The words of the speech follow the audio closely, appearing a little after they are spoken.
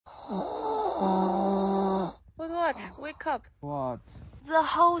What? Wake up. What? The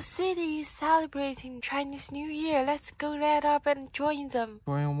whole city is celebrating Chinese New Year. Let's go let up and join them.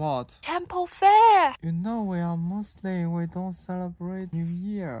 Join what? Temple fair. You know we are Muslim. We don't celebrate New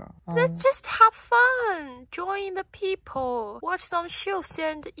Year. Let's just have fun. Join the people. Watch some shows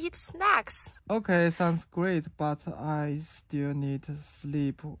and eat snacks. Okay, sounds great, but I still need to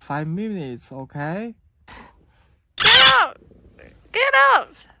sleep 5 minutes, okay? Get up! Get up!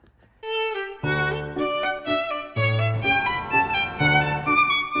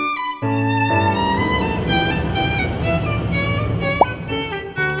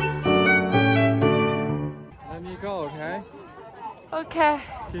 Let me go, okay? Okay.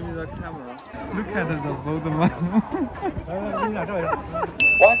 Give me the camera. Look at the boatman.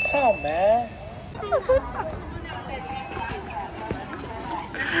 What's up, man?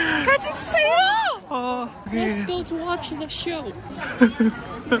 Oh, okay. Let's go to watch the show.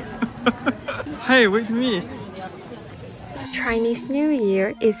 Hey, with me. Chinese New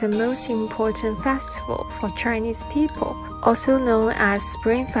Year is the most important festival for Chinese people, also known as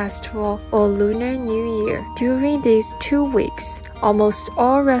Spring Festival or Lunar New Year. During these 2 weeks, almost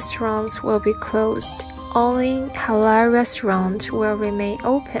all restaurants will be closed. Only halal restaurants will remain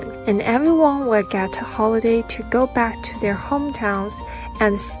open, and everyone will get a holiday to go back to their hometowns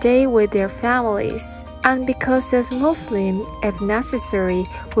and stay with their families. And because as Muslim, if necessary,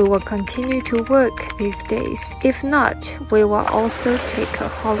 we will continue to work these days. If not, we will also take a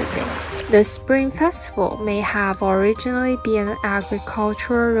holiday. The Spring Festival may have originally been an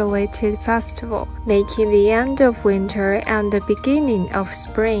agricultural-related festival, making the end of winter and the beginning of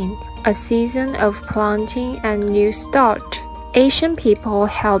spring a season of planting and new start. Asian people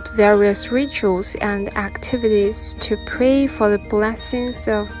held various rituals and activities to pray for the blessings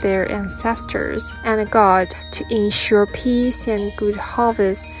of their ancestors and God to ensure peace and good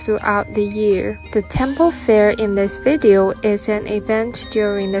harvests throughout the year. The temple fair in this video is an event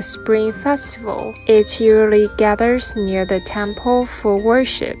during the Spring Festival. It usually gathers near the temple for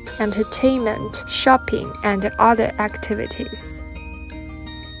worship, entertainment, shopping, and other activities.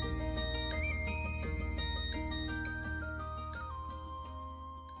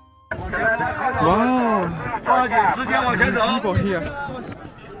 Wow, people here.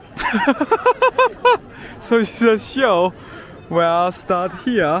 So the show will start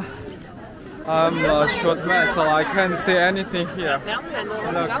here. I'm a short man, so I can't see anything here.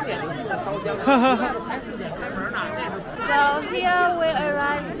 Look. So here we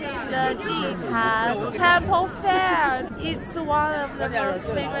arrived in the Ditan Temple Fair. It's one of the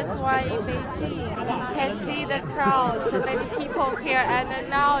most famous one in Beijing. You can see the crowd, so many people here, and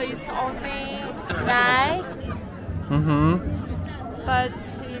now it's only 9. But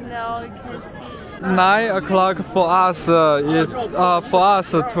you know, you can see 9 o'clock for us to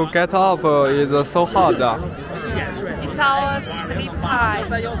get up is so hard. it's our sleep time.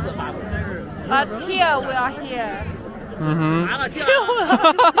 But here we are here.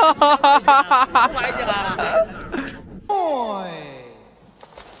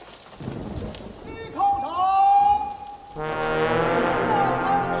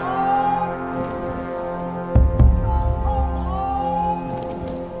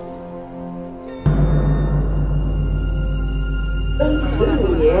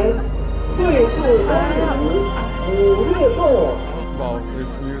 Wow,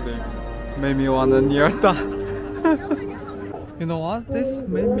 this music made me want to kneel down. You know what? This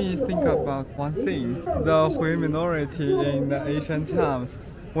made me think about one thing. The Hui minority in the ancient times,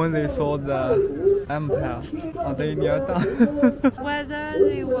 when they saw the empire, they kneel down. Whether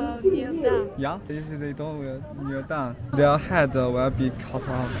they will kneel down. Yeah, if they don't kneel down, their head will be cut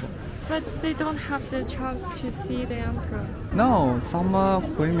off. But they don't have the chance to see the emperor. No, some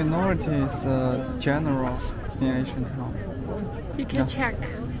Hui minorities general in ancient times. You can check.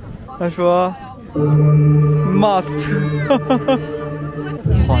 他说 must.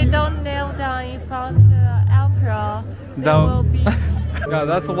 If they don't kneel down in front of the emperor, they will be. Yeah,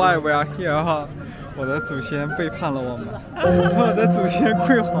 that's why we are here 哈。我的祖先背叛了我们，我的祖先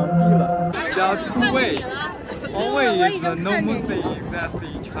跪皇帝了。There are 2 ways. One way is no Muslim exist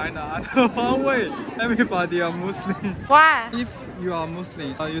in China, and one way everybody are Muslim. Why? If you are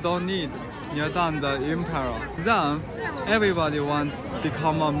Muslim, you don't need kneel down the emperor. Then everybody wants to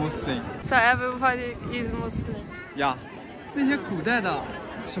become a Muslim. So everybody is Muslim. Yeah. 那些古代的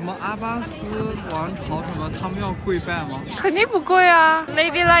什么阿巴斯王朝什么，他们要跪拜吗？肯定不跪啊。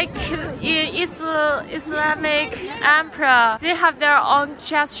Maybe like in Islamic emperor, they have their own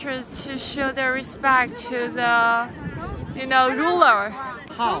gestures to show their respect to the, you know, ruler.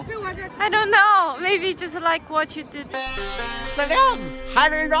 How? I don't know. Maybe just like what you did. Salam.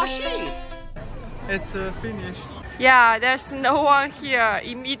 It's finished. Yeah, there's no one here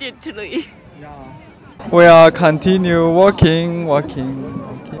immediately. Yeah. We are continue walking.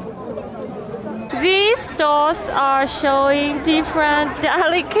 These stores are showing different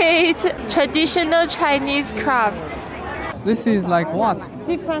delicate traditional Chinese crafts. This is like what?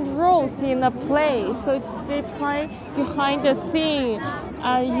 Different roles in a play, so they play behind the scene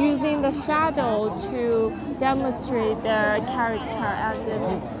using the shadow to demonstrate their character and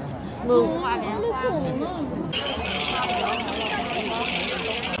move.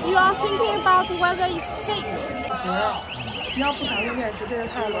 You are thinking about whether it's fake.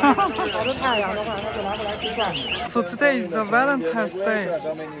 So today is the Valentine's Day.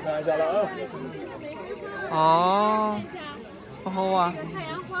 Oh. 好啊！太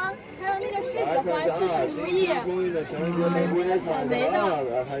阳花，还有那个柿子花是10亿，那个草莓的，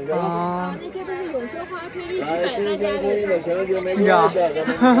那些都是有时花，可以一直摆在家里。呀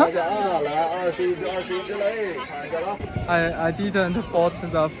，I didn't bought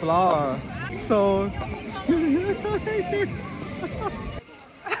the flower, so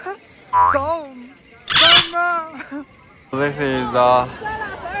走，走嘛。This is a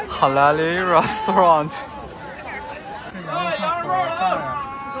halal restaurant. 羊肉了，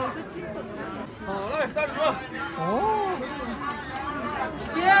好嘞，30个。哦。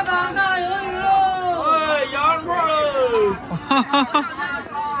铁板大鱿鱼喽！哎，羊肉喽！哈哈哈，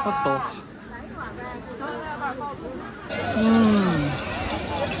我懂。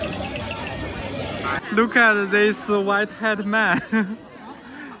Look at this white-haired man.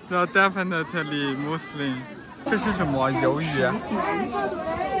 They're definitely Muslim. 这是什么鱿鱼？这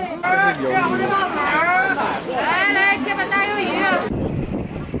是鱿鱼。来，铁板大鱿鱼。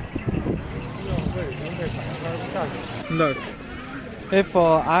Look, if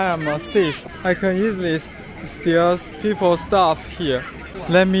I am a thief, I can easily steal people's stuff here.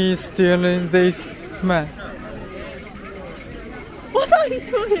 Let me steal this man. What are you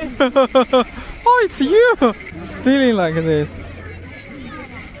doing? Oh, it's you! Stealing like this.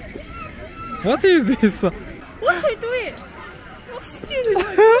 What is this? What are you doing? You're stealing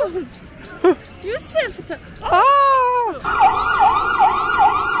my clothes. You theft. Ah!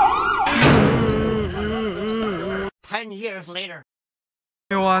 10 years later.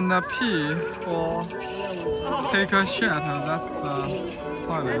 You wanna pee or take a shit? That's the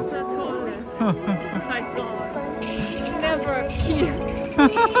toilet. That's the toilet. Oh my god. Never pee.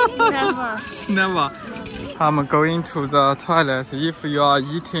 Never. Never. I'm going to the toilet. If you are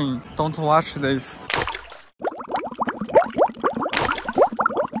eating, don't watch this.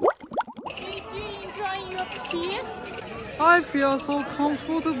 I feel so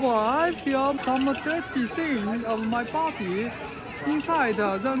comfortable. I feel some dirty thing of my body inside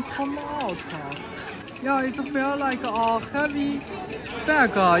then come out. Yeah, it feels like a heavy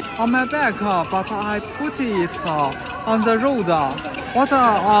bag on my back, but I put it on the road. What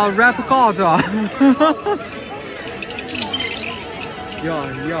a rap god!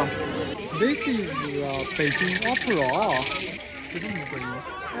 Yeah. This is Beijing Opera. 是这么个音。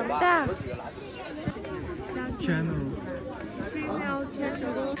大。 General.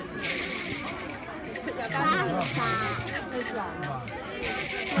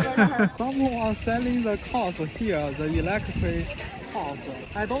 Someone selling the cars here, the electric cars.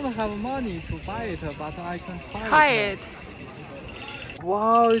 I don't have money to buy it, but I can try it.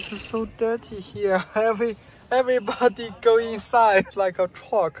 Wow, it's so dirty here. Everybody go inside like a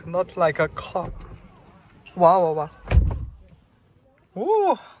truck, not like a car. Wow.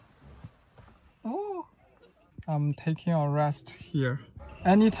 Oh. I'm taking a rest here.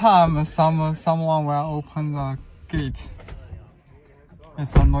 Anytime someone will open the gate,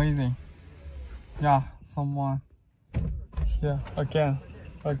 it's annoying. Yeah, someone here again,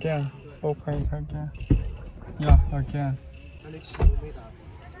 open it again. Yeah, again.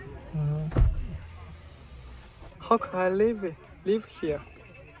 How can I live here?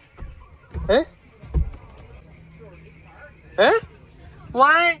 Eh?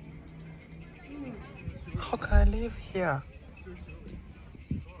 Why? How can I live here?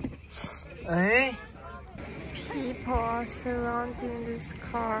 Eh? People are surrounding this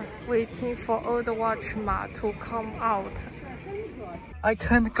car, waiting for old watchman to come out. I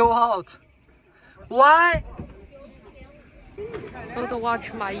can't go out. Why? Old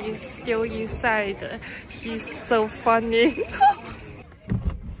watchman is still inside. He's so funny.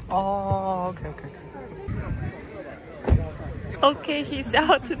 Oh, okay. Okay, he's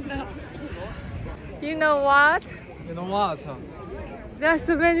out now. You know what? You know what? There's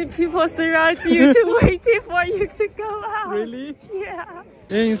so many people surrounding you to waiting for you to go out. Really? Yeah.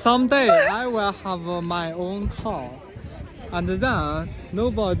 In someday, I will have my own car. and then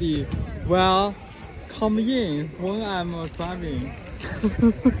nobody will come in when I'm driving.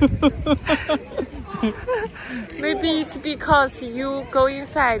 Maybe it's because you go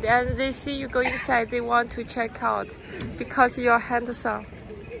inside and they see you go inside, they want to check out because you're handsome.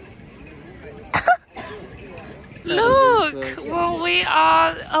 Look, when we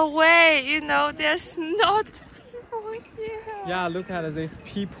are away, you know, there's not people here. Yeah, look at these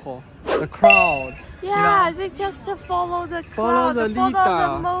people, the crowd. Yeah, you know, they just follow the crowd, follow the leader.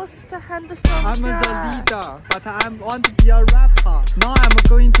 Follow the most handsome I'm guy. the leader, but I want to be a rapper. Now I'm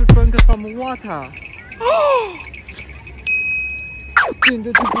going to drink some water.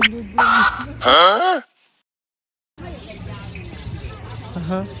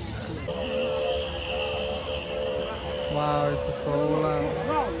 Huh? Wow, it's so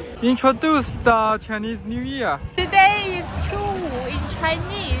loud. Introduce the Chinese New Year. Today is Chu in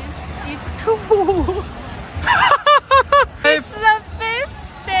Chinese. It's Chu. It's the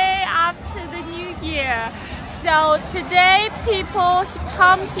 5th day after the New Year. So today people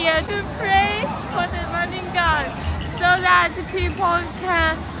come here to pray for the morning God, so that people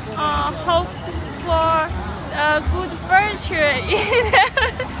can hope for good fortune.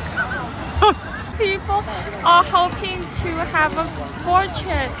 People are hoping to have a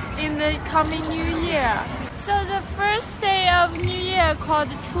fortune in the coming New Year. So the first day of New Year called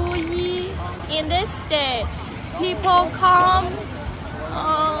Chu Yi. In this day, people come.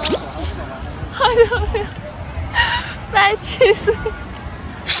 I don't know. 白气死。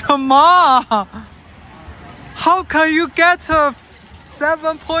什么 How can you get a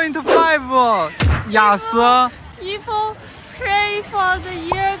 7.5 雅思 People pray for the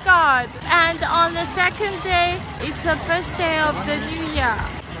year God, and on the second day, it's the first day of the New Year.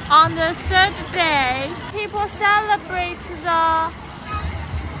 On the third day, people celebrate the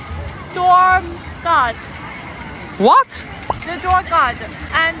door God. What? The door God.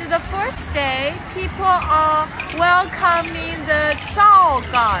 And the first day, people are welcoming the Zao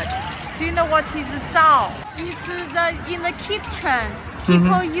God. Do you know what is Zao? It's in the kitchen.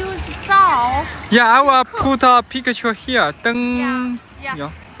 People use Zao. Yeah, I will put a picture here. Deng.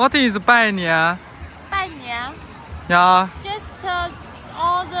 Yeah. What is 拜年? 拜年. Yeah. Just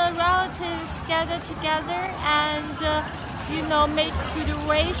all the relatives gather together and you know, make good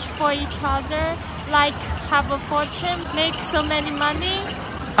wish for each other, like have a fortune, make so many money.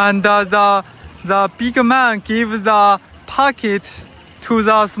 And the big man gives the pocket to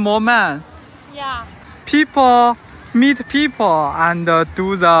the small man. Yeah. People meet people and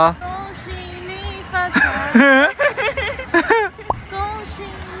do the 恭喜你发财，恭喜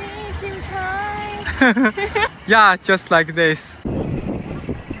你精彩。Yeah, just like this.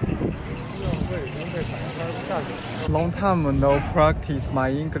 Long time no practice my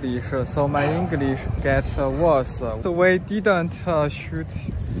English, so my English gets worse. We didn't shoot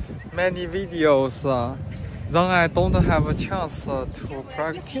many videos, then I don't have a chance to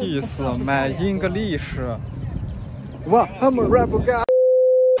practice my English. Wow, I'm a rap guy.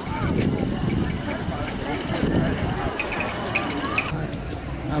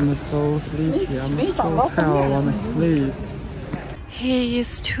 I'm so sleepy, I'm so tired, I want to sleep. He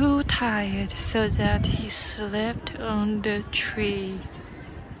is too tired, so that he slept on the tree.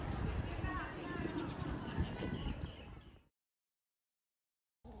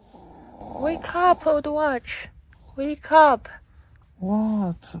 Wake up, old watch. Wake up.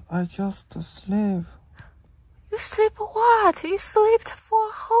 What? I just sleep. You sleep what? You slept for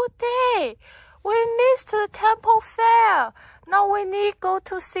a whole day. We missed the temple fair. Now we need to go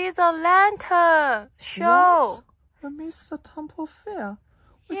to see the lantern show. What? We missed the temple fair.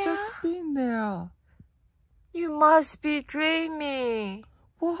 We Yeah. just been there. You must be dreaming.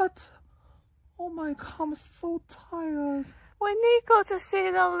 What? Oh my God, I'm so tired. We need to go to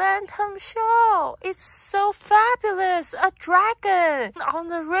see the lantern show. It's so fabulous. A dragon on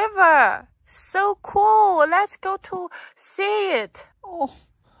the river. So cool. Let's go to see it. Oh,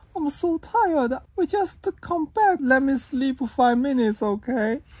 I'm so tired. We just come back. Let me sleep 5 minutes,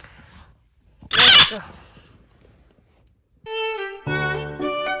 okay? Let's go.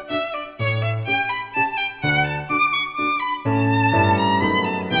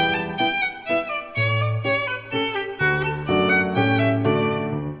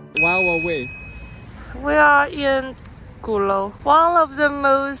 While away. We are in Gulou, one of the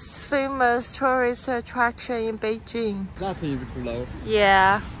most famous tourist attraction in Beijing. That is Gulou.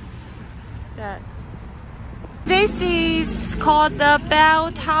 Yeah. That. This is called the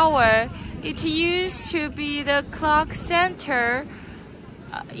Bell Tower. It used to be the clock center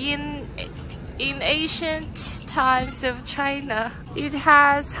in ancient times of China. It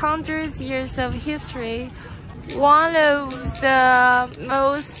has hundreds of years of history. one of the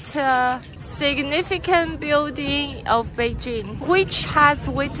most significant building of Beijing, which has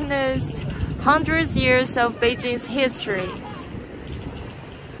witnessed hundreds of years of Beijing's history.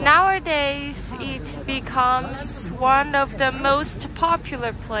 Nowadays, it becomes one of the most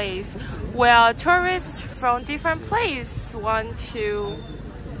popular places where tourists from different places want to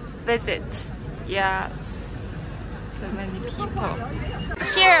visit. Yes, so many people.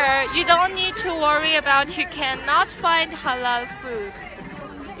 Here, you don't need to worry about you cannot find halal food.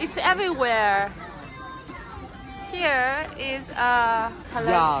 It's everywhere. Here is a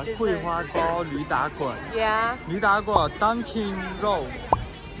halal dessert. 桂花糕、驴打滚。Yeah. 驴打滚 dumpling 肉。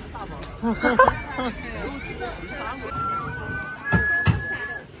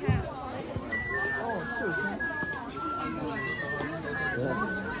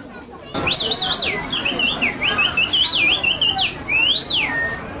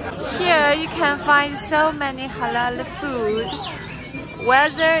Here you can find so many halal food,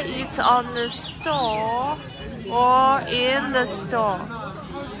 whether it's on the store or in the store.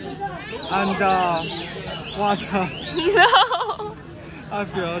 And what? No! I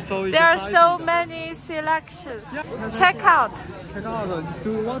feel so excited. There are so many selections. Yeah. Check out. Check out.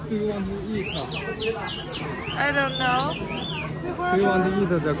 What do you want to eat? I don't know. Do you want to eat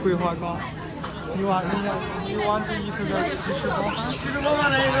the 桂花糕? You want to eat the 鸡翅包饭? 鸡翅包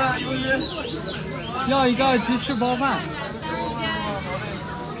饭来一个，鱿鱼。要一个鸡翅包饭。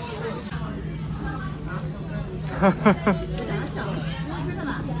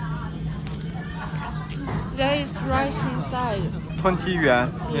There is rice inside. 20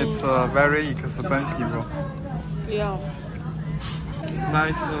 yuan. It's very expensive. Yeah.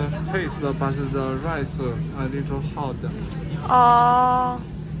 Nice taste, but the rice a little hot. Oh.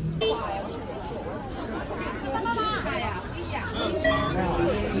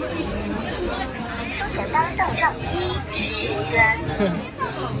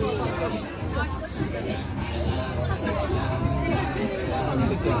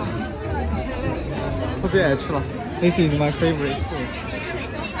 This is my favorite food.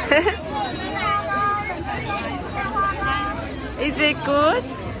 Is it good?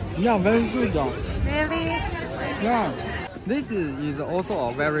 Yeah, very good. Really? Yeah. This is also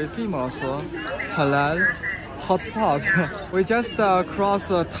a very famous halal hot pot. We just cross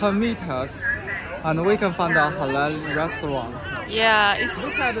 10 meters and we can find a halal restaurant. Yeah, it's...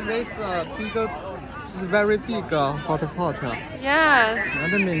 Look at this very big hot pot. Yeah.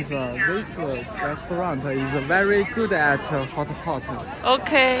 That means this restaurant is very good at hot pot.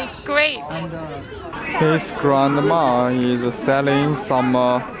 Okay, great. And his grandma is selling some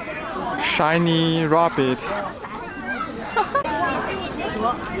shiny rabbit.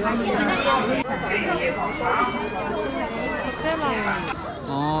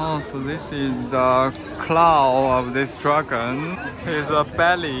 Oh, so this is the claw of this dragon. His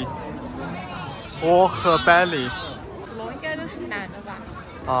belly. Or her belly. 龙应该都是男的吧？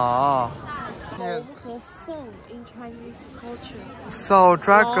 Ah. 龙和凤 in Chinese culture. So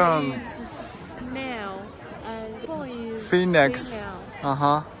dragon. Long is male and 凤 is Phoenix.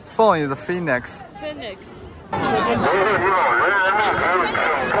 female. Phone is phoenix. Phoenix.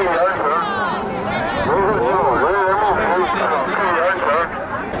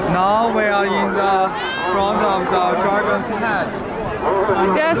 Now we are in the front of the dragon's head.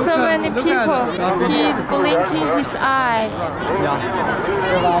 There are so many Look people. at He's blinking his eye. Yeah.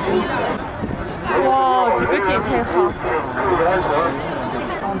 Wow, 这个景太好。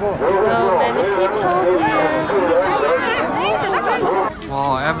So many people here.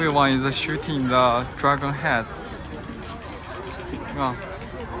 Wow, everyone is shooting the dragon head. Yeah.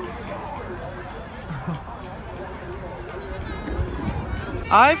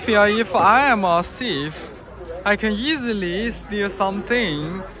 I feel if I am a thief, I can easily steal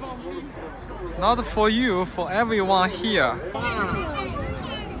something. Not for you, for everyone here.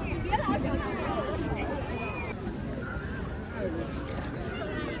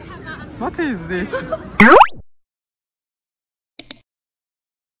 What is this?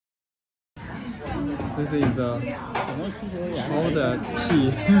 This is the powder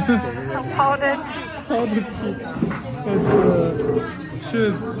tea. Powder tea. Powder tea.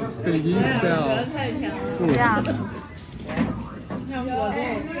 It's Beijing style food. Yeah.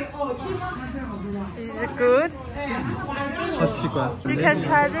 Is it good? 好奇怪。 You can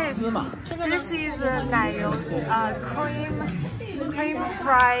try this. This is奶油, cream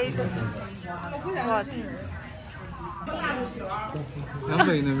fried. What? 两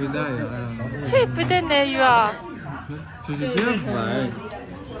杯那味道呀，这不得奶油啊？就是变白。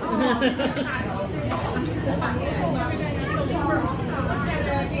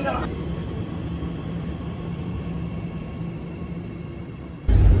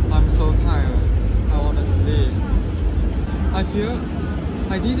I feel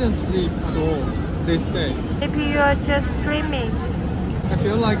I didn't sleep at all this day. Maybe you are just dreaming. I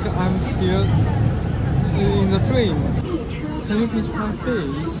feel like I'm still in the dream. Can you pinch my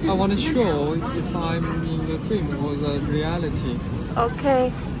face? I want to show if I'm in the dream or the reality.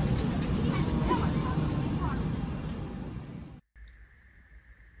 Okay.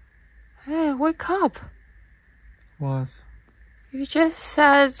 Hey, wake up. What? You just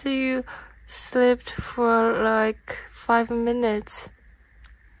said you slept for like 5 minutes.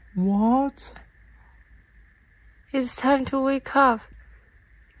 What? It's time to wake up.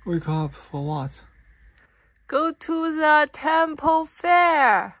 Wake up for what? Go to the temple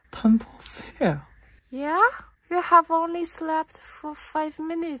fair. Temple fair? Yeah? You have only slept for 5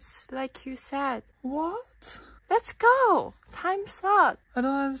 minutes, like you said. What? Let's go. Time's up. I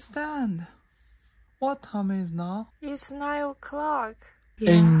don't understand. What time is now? It's 9 o'clock.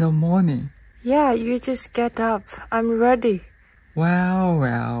 In the morning. Yeah, you just get up. I'm ready.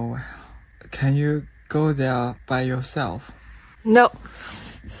 Well. Can you go there by yourself? No.